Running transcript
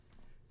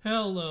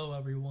Hello,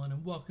 everyone,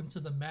 and welcome to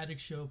the Magic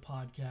Show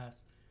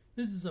podcast.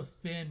 This is a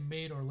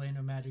fan-made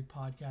Orlando Magic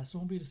podcast, so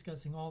we'll be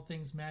discussing all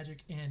things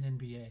Magic and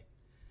NBA.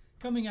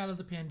 Coming out of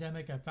the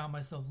pandemic, I found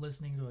myself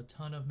listening to a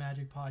ton of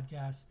Magic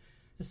podcasts,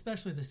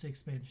 especially the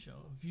Six Man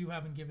Show. If you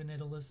haven't given it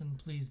a listen,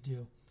 please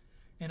do.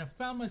 And I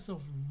found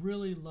myself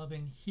really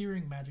loving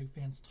hearing Magic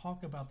fans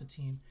talk about the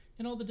team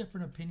and all the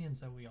different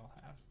opinions that we all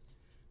have.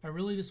 I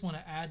really just want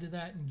to add to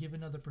that and give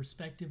another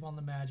perspective on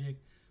the Magic,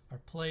 our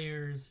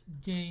players,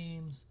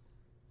 games,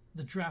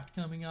 the draft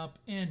coming up,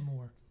 and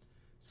more.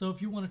 So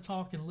if you want to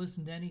talk and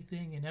listen to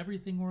anything and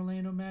everything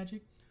Orlando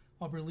Magic,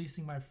 I'll be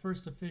releasing my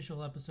first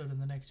official episode in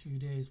the next few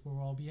days where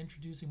I'll be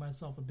introducing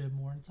myself a bit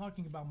more and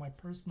talking about my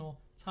personal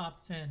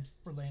top 10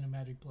 Orlando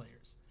Magic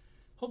players.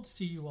 Hope to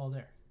see you all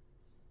there.